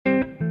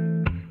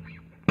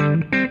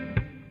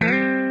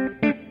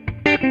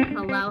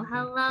Hello,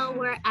 hello,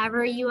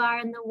 wherever you are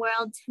in the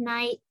world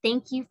tonight.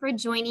 Thank you for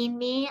joining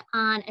me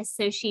on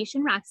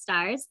Association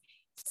Rockstars.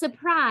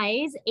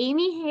 Surprise,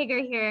 Amy Hager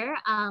here.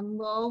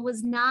 Lowell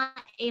was not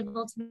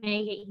able to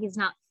make it. He's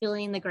not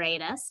feeling the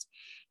greatest.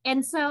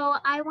 And so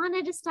I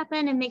wanted to step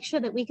in and make sure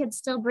that we could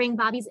still bring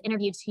Bobby's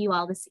interview to you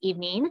all this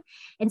evening.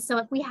 And so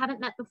if we haven't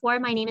met before,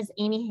 my name is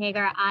Amy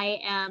Hager. I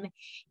am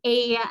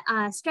a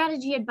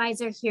strategy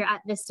advisor here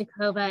at Vista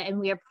Cova, and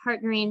we are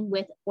partnering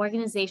with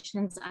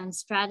organizations on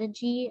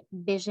strategy,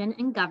 vision,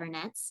 and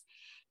governance.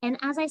 And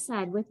as I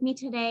said, with me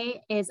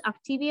today is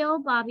Octavio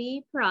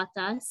Bobby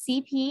Peralta,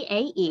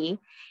 CPAE,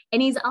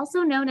 and he's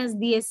also known as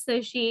the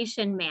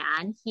Association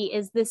Man. He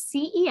is the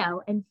CEO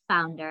and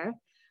founder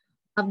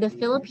of the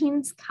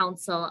Philippines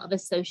Council of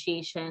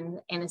Association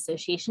and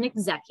Association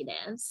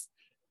Executives,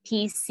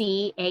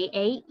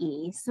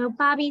 PCAAE. So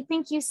Bobby,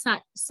 thank you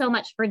so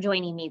much for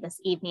joining me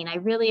this evening. I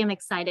really am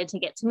excited to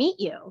get to meet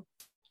you.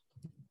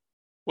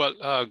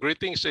 Well,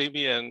 greetings,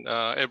 Amy, and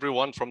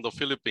everyone from the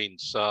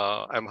Philippines.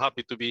 I'm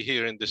happy to be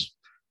here in this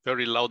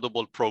very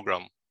laudable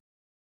program.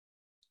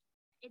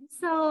 And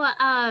so,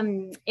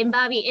 and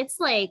Bobby, it's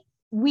like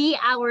wee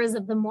hours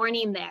of the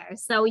morning there.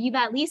 So you've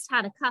at least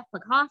had a cup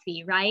of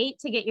coffee, right?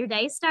 To get your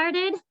day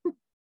started?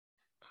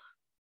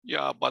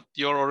 Yeah, but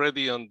you're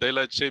already on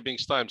daylight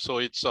savings time. So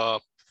it's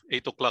 8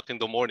 o'clock in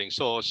the morning.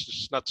 So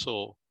it's not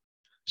so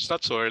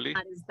early.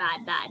 Not as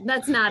bad.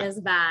 That's not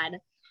as bad.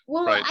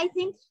 Well, right. I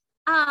think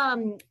how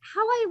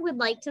I would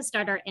like to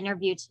start our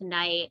interview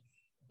tonight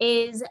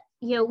is,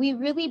 we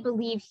really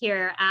believe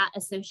here at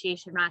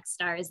Association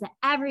Rockstars that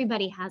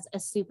everybody has a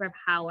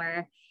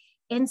superpower.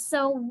 And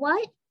so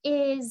what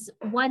is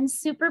one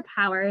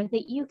superpower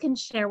that you can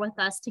share with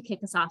us to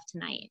kick us off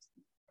tonight?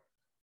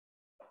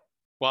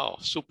 Wow,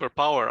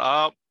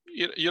 superpower.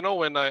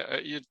 When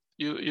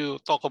you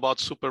talk about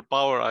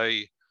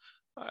superpower,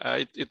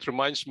 it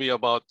reminds me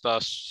about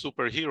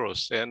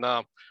superheroes.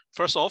 And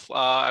first off,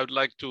 I would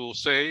like to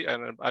say,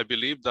 and I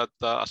believe that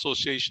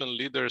association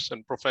leaders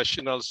and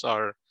professionals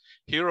are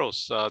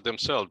heroes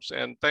themselves.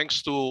 And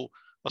thanks to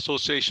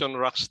Association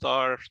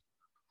Rockstar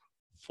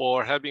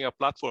for having a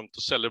platform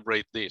to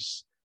celebrate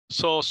this.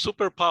 So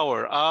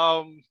superpower,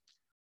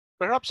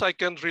 perhaps I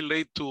can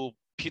relate to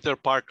Peter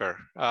Parker,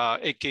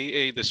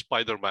 AKA the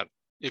Spider-Man,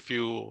 if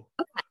you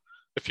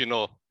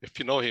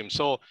know him.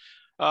 So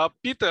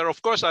Peter,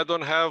 of course, I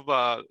don't have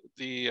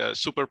the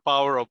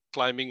superpower of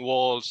climbing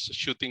walls,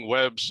 shooting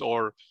webs,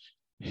 or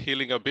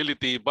healing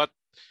ability, but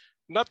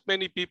not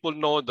many people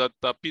know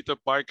that Peter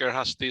Parker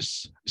has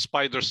this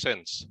spider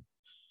sense.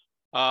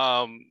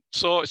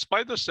 So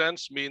spider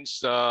sense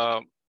means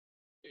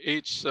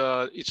it's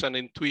an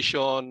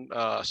intuition,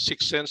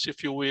 sixth sense,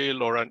 if you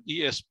will, or an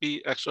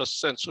ESP,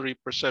 extrasensory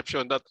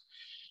perception, that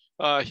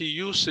he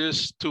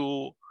uses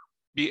to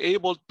be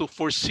able to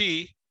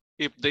foresee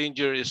if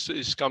danger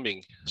is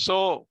coming.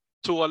 So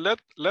to a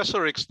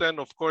lesser extent,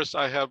 of course,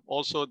 I have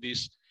also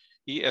this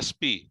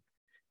ESP.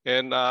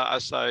 And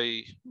as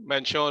I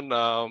mentioned,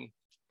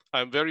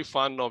 I'm very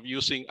fond of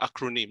using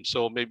acronyms.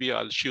 So maybe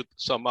I'll shoot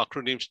some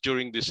acronyms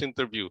during this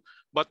interview.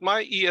 But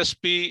my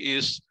ESP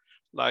is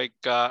like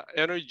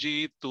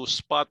energy to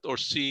spot or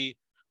see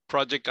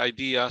project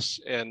ideas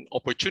and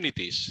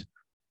opportunities.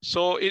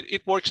 So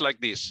it works like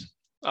this.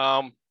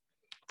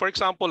 For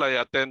example, I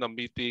attend a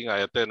meeting, I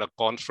attend a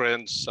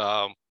conference.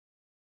 So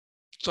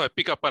I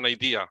pick up an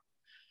idea,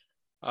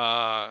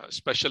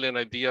 especially an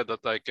idea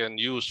that I can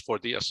use for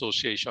the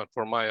association,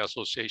 for my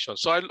association.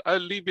 So I'll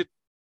leave it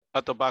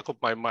at the back of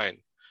my mind.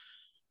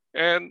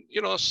 And,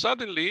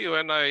 suddenly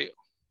when I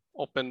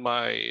open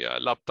my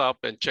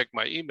laptop and check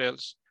my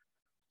emails,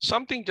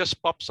 something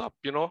just pops up,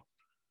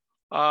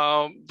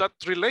 that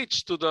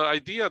relates to the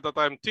idea that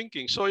I'm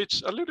thinking. So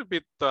it's a little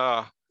bit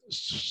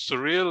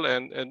surreal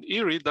and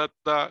eerie that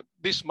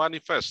this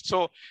manifests.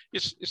 So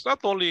it's not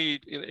only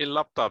in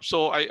laptops.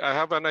 So I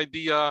have an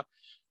idea,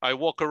 I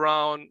walk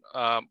around,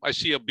 I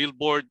see a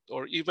billboard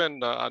or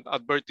even an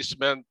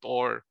advertisement,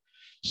 or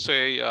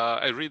say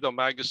I read a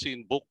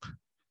magazine book,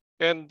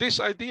 and this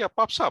idea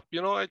pops up.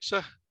 It's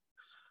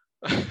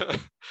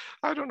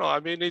I don't know. I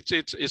mean,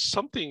 it's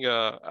something,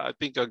 I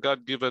think, a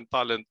God-given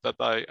talent that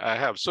I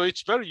have. So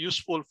it's very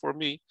useful for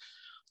me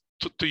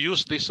to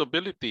use this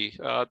ability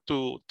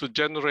to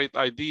generate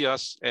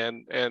ideas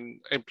and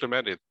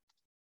implement it.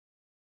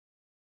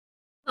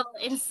 Well,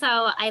 and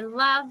so I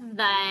love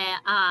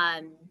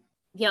that,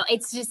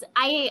 it's just,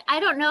 I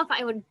don't know if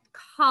I would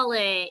call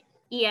it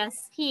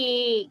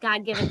ESP,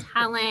 God-given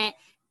talent.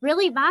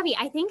 Really, Bobby,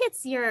 I think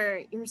it's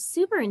you're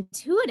super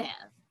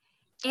intuitive.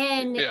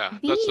 And being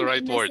that's the right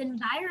in this word.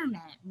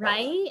 environment,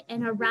 right?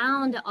 And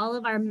around all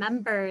of our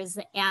members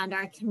and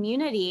our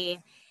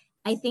community,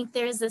 I think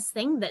there's this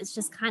thing that's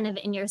just kind of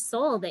in your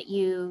soul that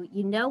you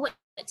know what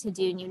to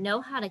do and you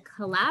know how to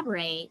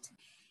collaborate.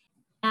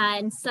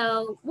 And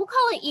so we'll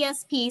call it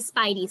ESP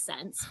Spidey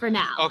sense for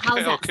now. Okay,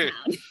 How's that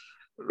sound?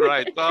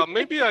 Right.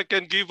 Maybe I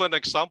can give an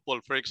example,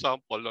 for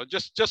example,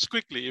 just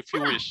quickly, if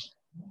you wish.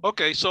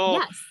 Okay,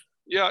 so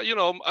Yeah, you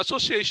know,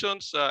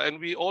 associations, and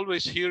we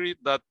always hear it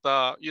that,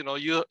 you know,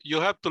 you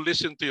have to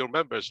listen to your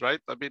members,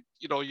 right? I mean,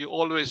 you know, you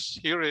always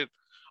hear it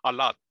a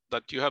lot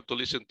that you have to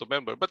listen to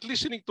member, but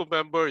listening to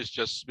member is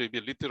just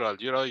maybe literal,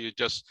 you know, you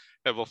just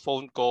have a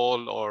phone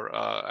call or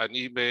an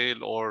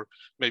email or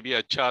maybe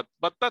a chat,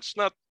 but that's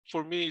not,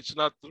 for me, it's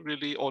not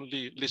really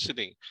only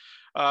listening.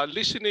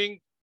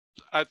 Listening,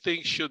 I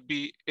think, should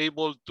be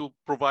able to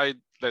provide,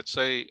 let's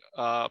say,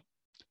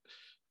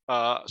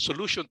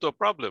 solution to a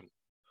problem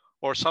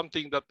or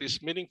something that is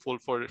meaningful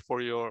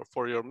for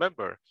your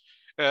member.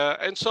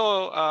 And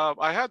so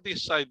I had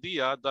this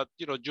idea that,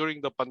 you know,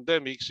 during the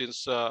pandemic,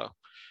 since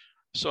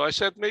so I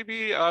said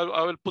maybe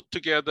I will put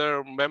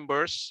together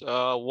members.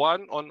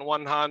 One, on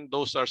one hand,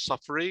 those are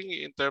suffering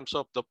in terms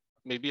of the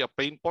maybe a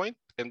pain point,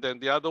 and then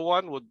the other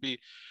one would be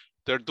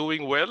they're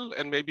doing well,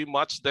 and maybe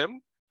match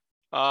them,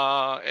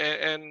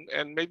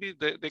 and maybe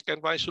they can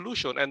find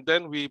solution. And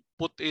then we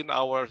put in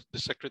the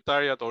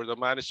secretariat or the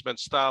management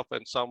staff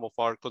and some of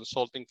our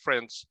consulting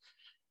friends.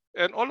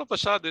 And all of a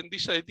sudden,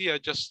 this idea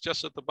just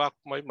at the back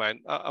of my mind,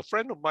 a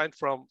friend of mine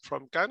from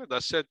Canada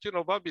said, you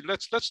know, Bobby,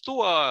 let's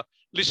do a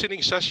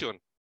listening session.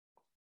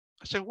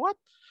 I said, what?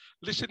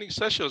 Listening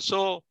session.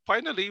 So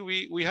finally,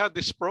 we had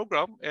this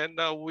program, and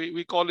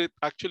we call it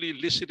actually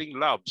listening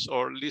labs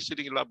or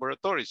listening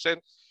laboratories.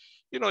 And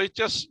you know, it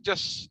just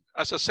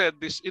as I said,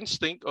 this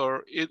instinct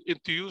or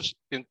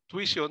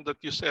intuition that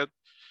you said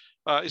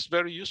is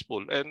very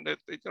useful, and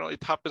you know,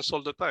 it happens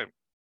all the time.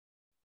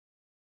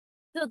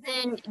 So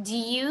then, do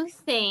you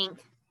think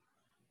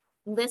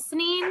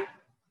listening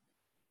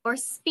or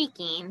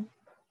speaking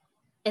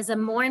is a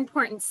more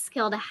important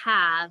skill to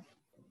have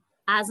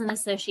as an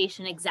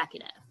association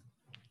executive?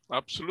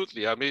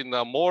 Absolutely. I mean,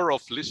 more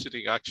of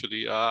listening,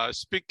 actually.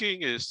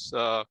 Speaking is,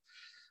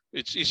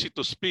 it's easy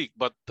to speak,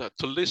 but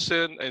to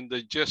listen and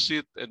digest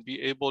it and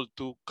be able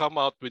to come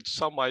out with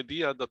some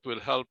idea that will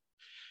help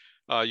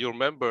your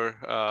member,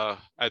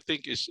 I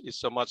think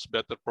is a much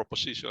better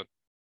proposition.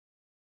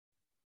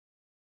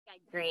 I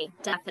agree,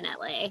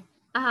 definitely.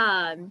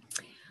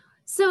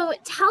 So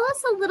tell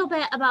us a little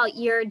bit about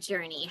your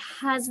journey.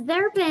 Has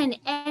there been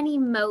any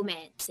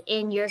moment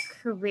in your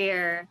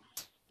career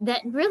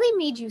that really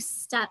made you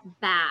step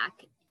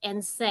back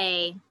and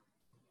say,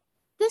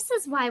 this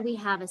is why we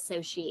have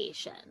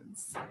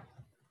associations?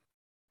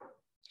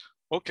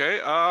 Okay.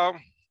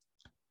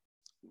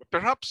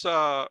 Perhaps,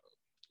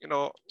 you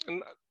know,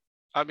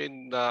 I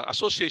mean,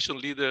 association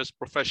leaders,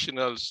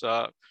 professionals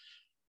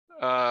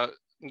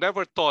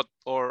never thought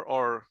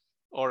or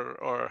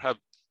have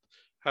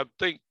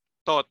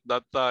thought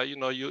that you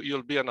know,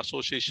 you'll be an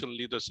association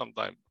leader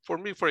sometime. For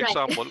me, for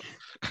example,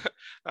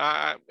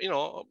 you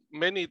know,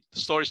 many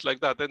stories like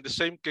that. And the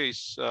same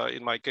case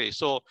in my case.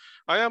 So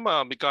I am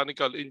a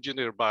mechanical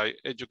engineer by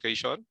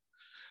education,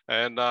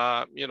 and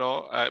you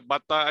know,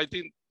 but I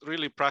didn't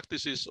really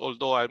practice this.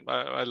 Although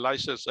I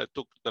licensed, I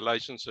took the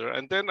licensure,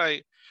 and then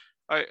I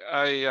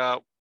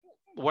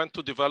went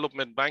to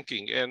development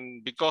banking,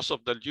 and because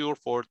of the lure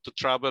to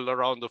travel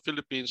around the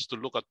Philippines to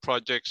look at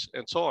projects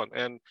and so on.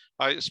 And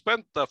I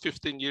spent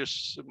 15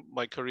 years of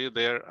my career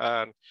there,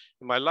 and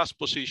my last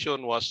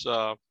position was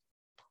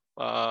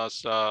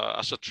as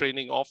a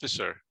training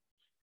officer.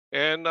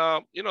 And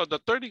you know, the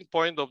turning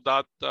point of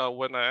that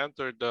when I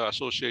entered the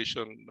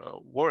association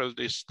world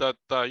is that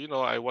you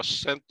know, I was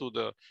sent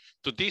to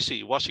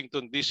DC,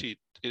 Washington DC,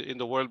 in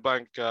the World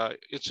Bank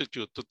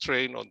Institute to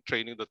train on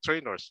training the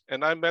trainers.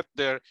 And I met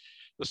there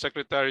the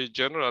Secretary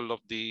General of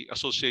the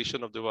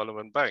Association of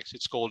Development Banks.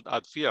 It's called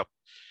ADFIAP.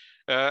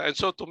 And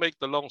so, to make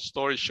the long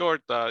story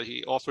short,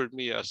 he offered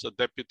me as a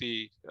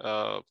Deputy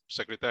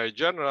Secretary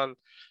General,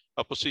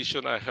 a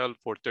position I held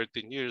for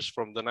 13 years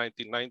from the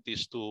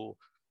 1990s to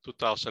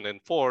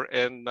 2004.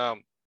 And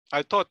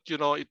I thought, you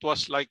know, it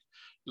was like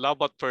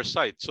love at first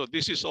sight. So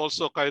this is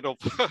also kind of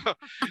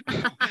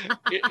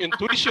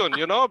intuition,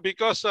 you know,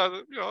 because,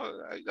 you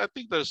know, I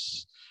think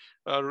there's,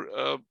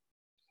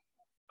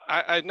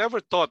 I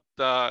never thought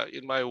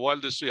in my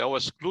wildest dreams, I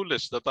was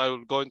clueless that I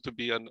was going to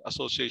be an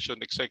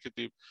association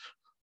executive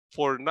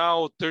for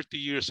now 30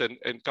 years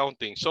and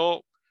counting.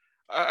 So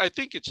I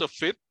think it's a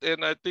fit.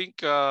 And I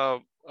think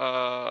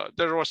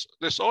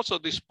there's also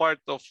this part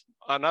of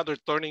another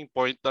turning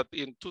point that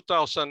in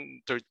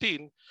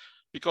 2013,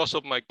 because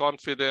of my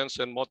confidence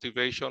and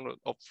motivation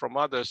from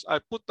others, I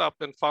put up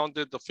and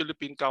founded the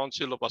Philippine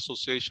Council of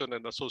Association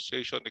and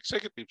Association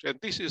Executives. And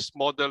this is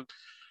modeled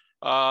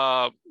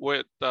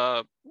with,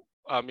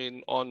 I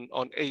mean, on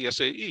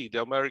ASAE,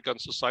 the American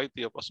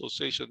Society of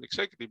Association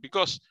Executive,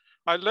 because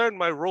I learned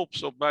my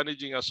ropes of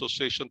managing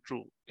association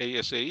through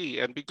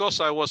ASAE. And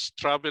because I was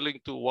traveling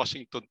to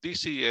Washington,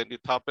 D.C., and it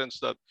happens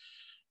that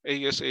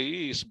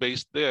ASAE is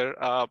based there,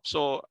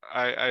 so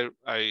I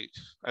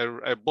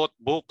bought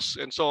books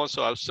and so on.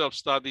 So I'll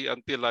self-study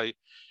until I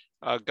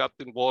got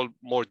involved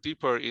more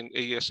deeper in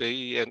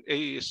ASAE, and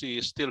ASAE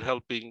is still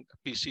helping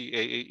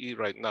PCAAE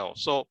right now.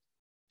 So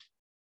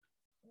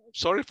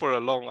sorry for a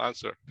long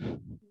answer.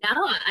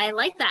 No, I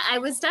like that. I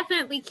was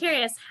definitely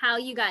curious how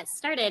you got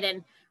started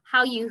and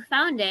how you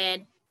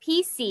founded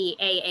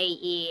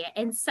PCAAE.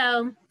 And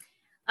so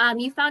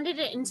you founded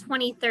it in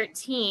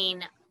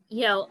 2013.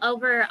 You know,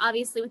 over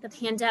obviously with the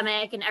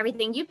pandemic and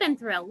everything, you've been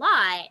through a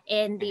lot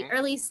in the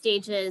early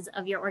stages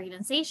of your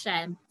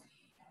organization.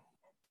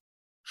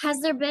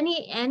 Has there been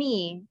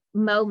any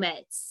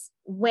moments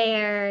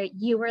where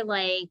you were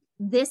like,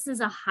 this is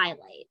a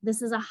highlight?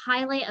 This is a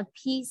highlight of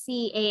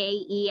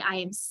PCAAE. I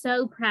am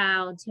so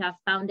proud to have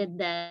founded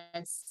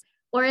this.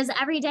 Or is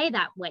every day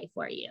that way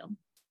for you?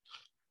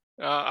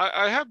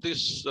 I have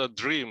this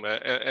dream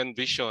and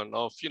vision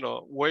of,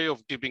 way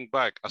of giving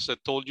back. As I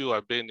told you,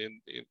 I've been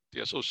in the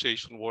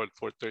association world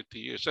for 30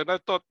 years. And I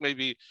thought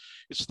maybe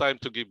it's time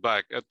to give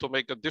back and to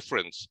make a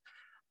difference.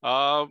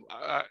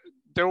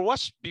 There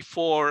was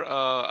before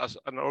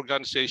an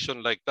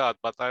organization like that,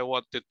 but I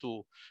wanted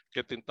to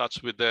get in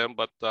touch with them,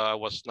 but I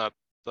was not,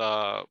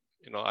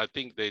 I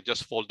think they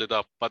just folded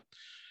up. But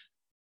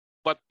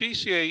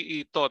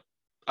PCAE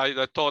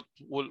I thought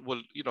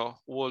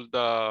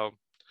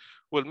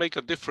will make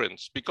a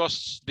difference,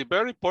 because the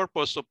very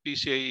purpose of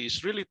PCAE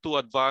is really to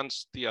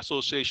advance the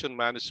association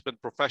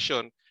management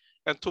profession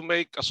and to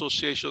make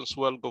associations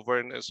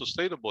well-governed and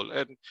sustainable.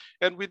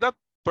 And with that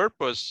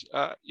purpose,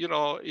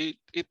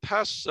 it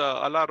has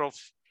a lot of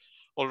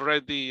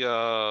already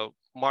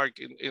mark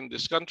in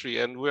this country.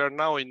 And we are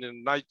now in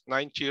the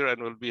ninth year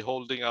and we'll be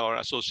holding our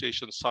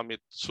association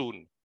summit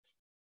soon.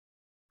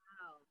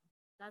 Wow,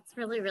 that's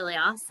really, really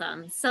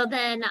awesome. So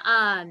then,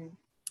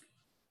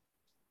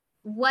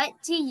 what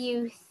do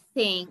you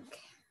think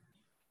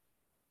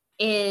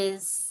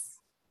is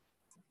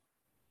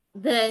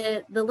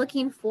the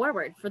looking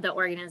forward for the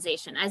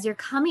organization as you're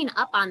coming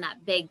up on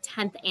that big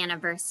 10th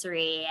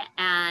anniversary,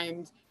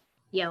 and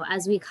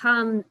as we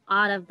come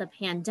out of the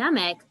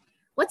pandemic,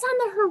 what's on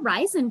the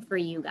horizon for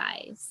you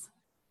guys?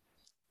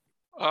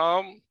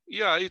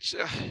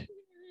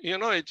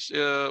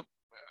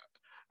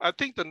 I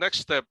think the next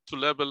step to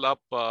level up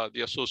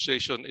the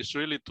association is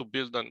really to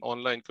build an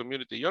online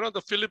community.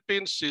 The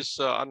Philippines is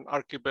an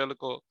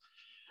archipelago.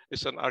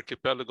 It's an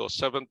archipelago,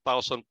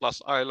 7,000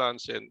 plus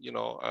islands, and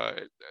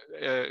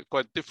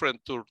quite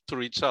different to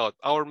reach out.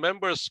 Our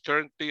members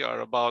currently are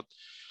about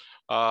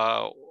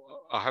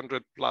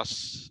 100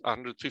 plus,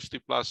 150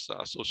 plus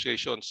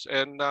associations,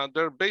 and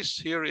they're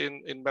based here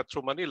in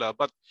Metro Manila.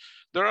 But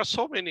there are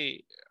so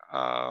many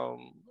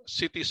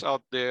cities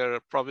out there,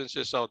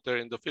 provinces out there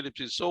in the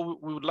Philippines. So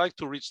we would like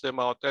to reach them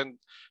out. And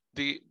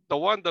the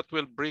one that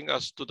will bring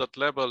us to that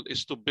level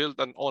is to build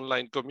an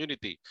online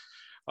community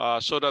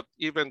so that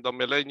even the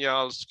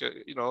millennials,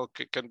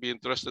 can be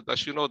interested.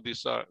 As you know,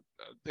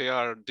 they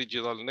are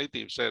digital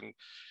natives. And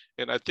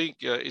I think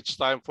it's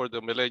time for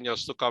the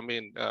millennials to come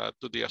in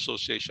to the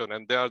association,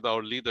 and they are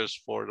our leaders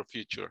for the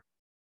future.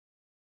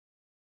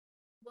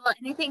 Well,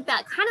 and I think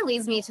that kind of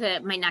leads me to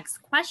my next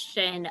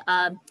question.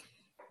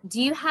 Do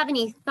you have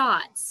any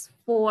thoughts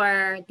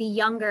for the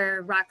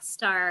younger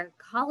Rockstar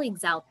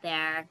colleagues out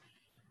there,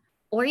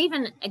 or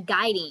even a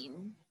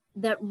guiding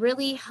that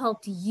really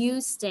helped you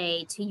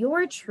stay to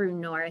your true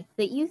north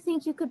that you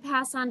think you could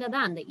pass on to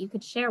them, that you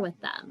could share with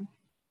them?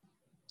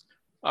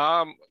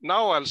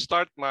 Now I'll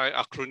start my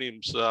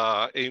acronyms,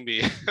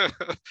 Amy.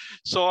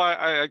 So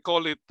I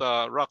call it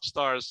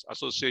Rockstars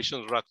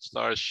Association.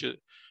 Rockstars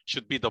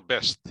should be the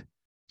best.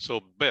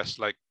 So best,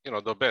 like,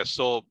 the best.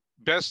 So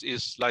best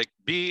is like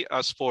be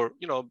as for,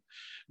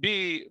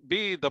 be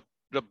the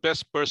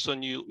best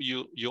person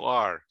you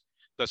are.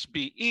 That's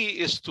B. E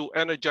is to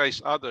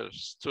energize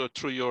others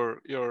through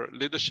your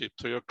leadership,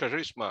 through your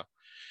charisma.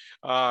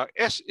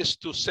 S is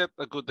to set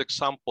a good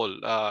example,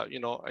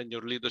 in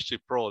your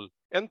leadership role.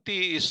 And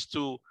T is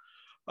to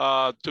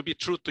be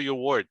true to your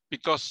word,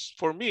 because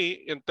for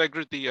me,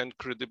 integrity and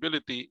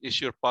credibility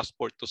is your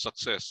passport to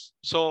success.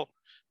 So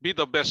be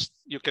the best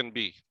you can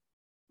be.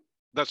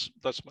 That's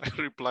my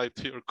reply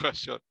to your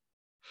question.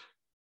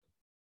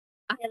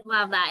 I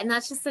love that. And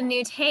that's just a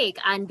new take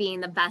on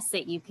being the best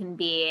that you can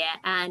be.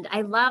 And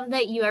I love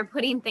that you are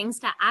putting things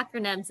to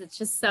acronyms. It's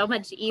just so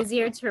much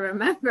easier to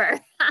remember.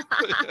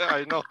 Yeah,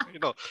 I know.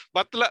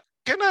 But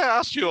can I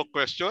ask you a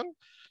question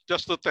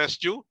just to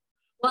test you?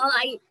 Well,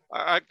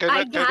 can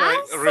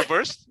I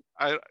reverse?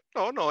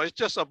 No, it's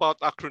just about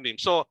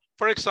acronyms. So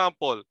for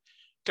example,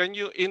 can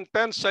you, in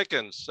 10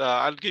 seconds,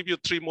 I'll give you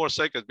 3 more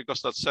seconds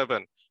because that's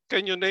 7.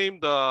 Can you name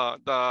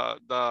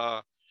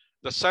the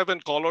 7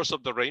 colors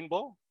of the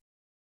rainbow?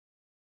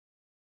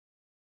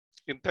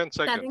 In 10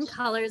 seconds. 7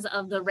 colors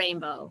of the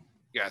rainbow.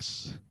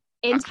 Yes.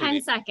 In acronym.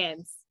 10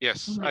 seconds.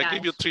 Yes. Oh, I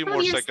give you 3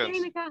 more seconds.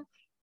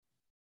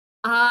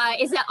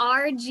 Is it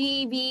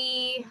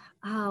RGB?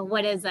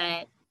 What is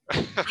it?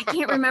 I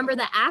can't remember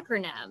the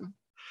acronym.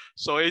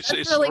 So it's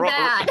really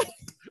bad.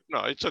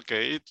 No, it's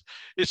okay.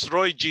 It's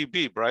Roy G.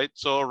 Biv, right?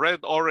 So red,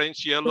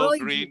 orange, yellow, Roy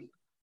green,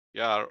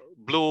 yeah,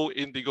 blue,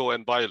 indigo,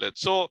 and violet.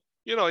 So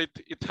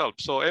it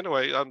helps. So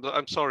anyway,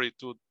 I'm sorry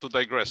to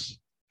digress.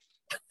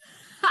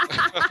 I'm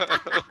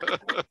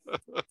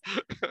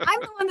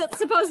the one that's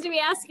supposed to be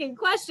asking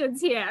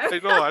questions here. I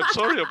know, I'm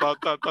sorry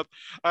about that, but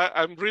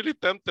I'm really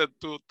tempted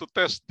to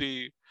test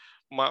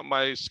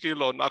my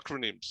skill on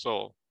acronyms.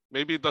 So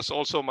Maybe that's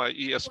also my I love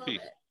ESP.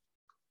 it.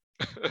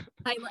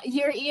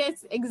 Your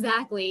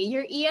exactly.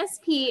 Your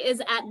ESP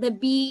is at the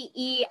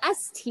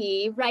BEST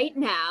right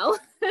now.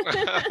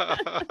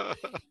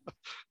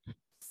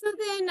 So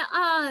then,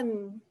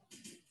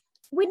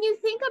 when you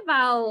think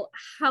about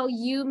how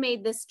you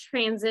made this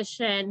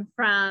transition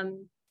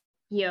from,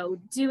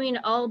 doing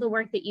all the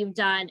work that you've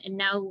done and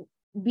now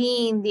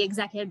being the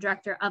executive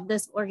director of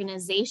this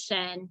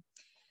organization,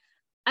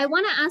 I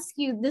want to ask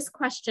you this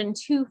question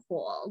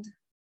twofold.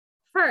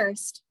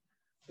 First,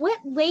 what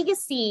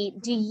legacy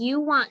do you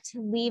want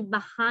to leave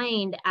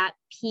behind at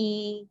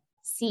PCAAE?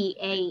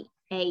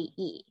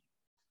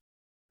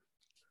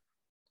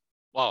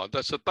 Wow,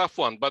 that's a tough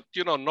one. But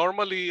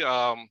normally,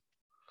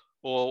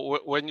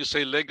 when you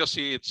say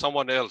legacy, it's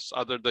someone else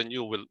other than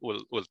you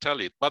will tell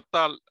it. But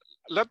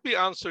let me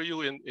answer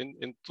you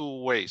in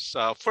two ways.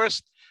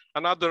 First,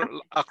 another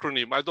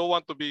acronym. I don't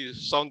want to be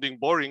sounding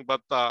boring,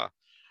 but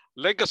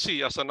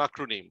legacy as an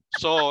acronym.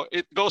 So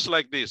it goes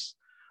like this: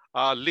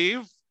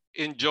 live,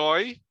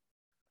 enjoy,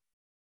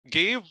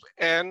 give,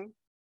 and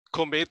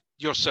commit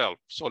yourself.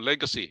 So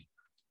legacy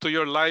to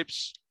your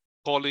life's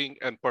calling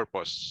and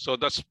purpose. So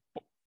that's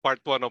part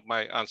one of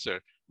my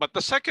answer. But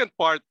the second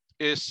part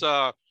is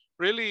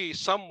really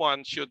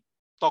someone should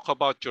talk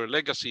about your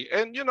legacy.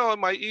 And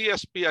my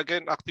ESP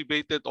again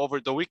activated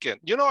over the weekend.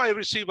 I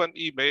received an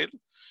email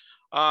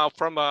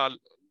from a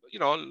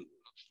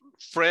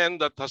friend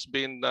that has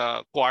been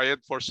quiet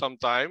for some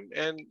time,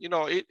 and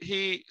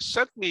he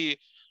sent me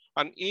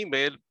an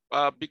email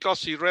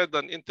because he read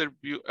an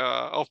interview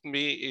of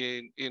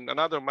me in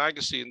another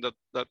magazine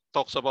that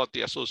talks about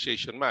the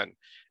association man,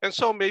 and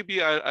so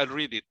maybe I'll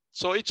read it.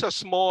 So it's a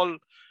small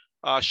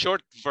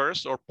short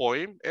verse or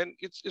poem, and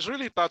it's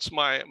really touched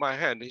my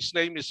hand. His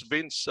name is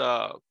Vince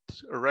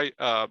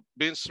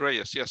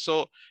Reyes. Yeah,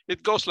 so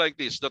it goes like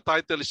this. The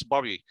title is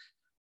Bobby.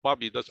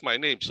 Bobby, that's my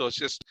name. So it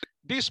says,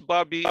 this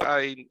Bobby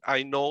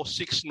I know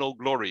seeks no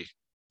glory,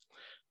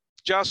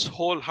 just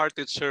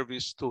wholehearted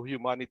service to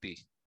humanity.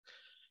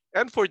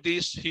 And for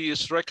this, he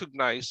is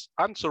recognized,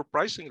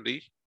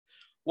 unsurprisingly.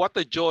 What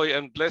a joy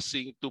and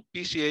blessing to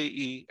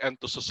PCAE and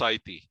to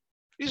society.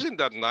 Isn't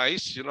that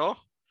nice, That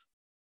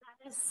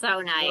is so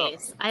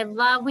nice. Yeah. I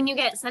love when you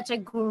get such a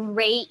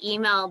great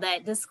email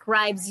that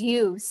describes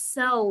you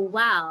so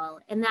well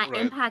and that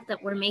impact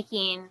that we're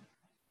making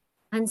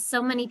on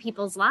so many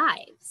people's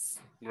lives.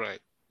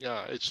 Right.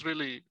 Yeah, it's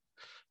really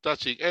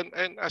touching.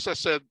 And as I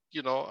said,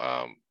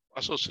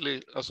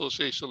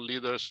 association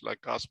leaders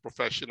like us,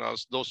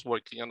 professionals, those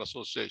working in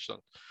association,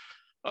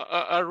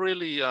 are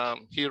really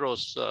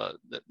heroes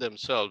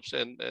themselves.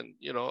 And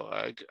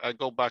I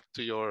go back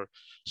to your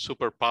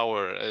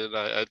superpower, and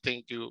I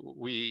think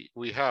we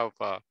have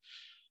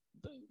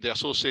the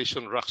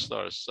association rock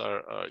stars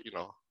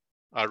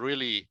are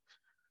really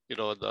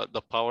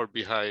the power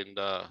behind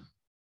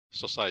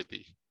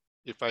society,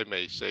 if I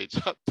may say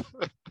that.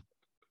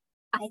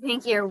 I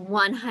think you're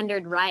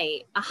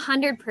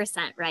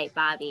 100% right,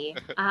 Bobby.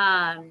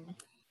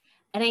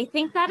 And I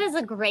think that is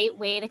a great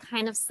way to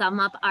kind of sum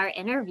up our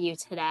interview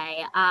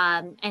today.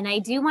 And I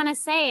do want to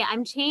say,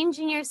 I'm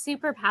changing your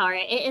superpower.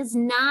 It is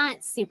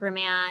not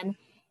Superman.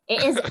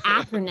 It is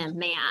acronym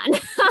man.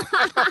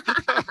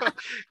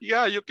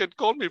 Yeah, you can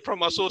call me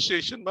from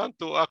association man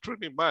to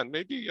acronym man.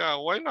 Maybe,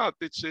 why not?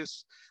 I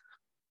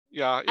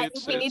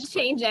think we need to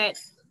change it.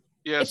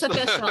 Yes. It's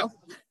official.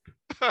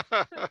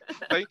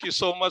 Thank you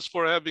so much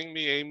for having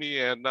me, Amy,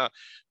 and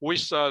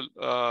wish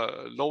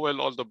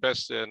Lowell all the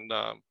best. And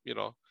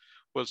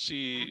we'll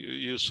see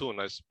you soon,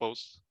 I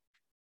suppose.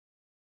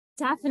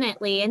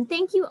 Definitely. And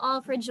thank you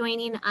all for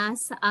joining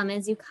us.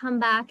 As you come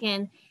back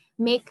and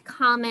make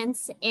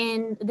comments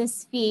in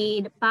this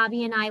feed,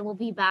 Bobby and I will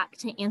be back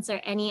to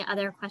answer any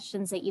other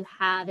questions that you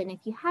have. And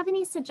if you have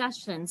any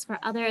suggestions for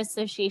other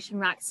association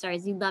rock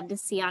stars you'd love to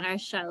see on our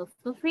show,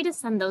 feel free to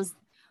send those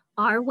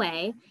our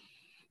way.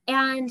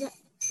 And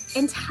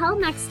until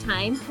next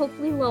time,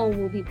 hopefully Lowell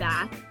will be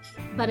back.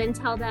 But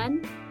until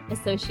then,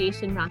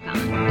 Association Rock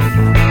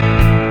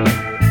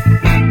On.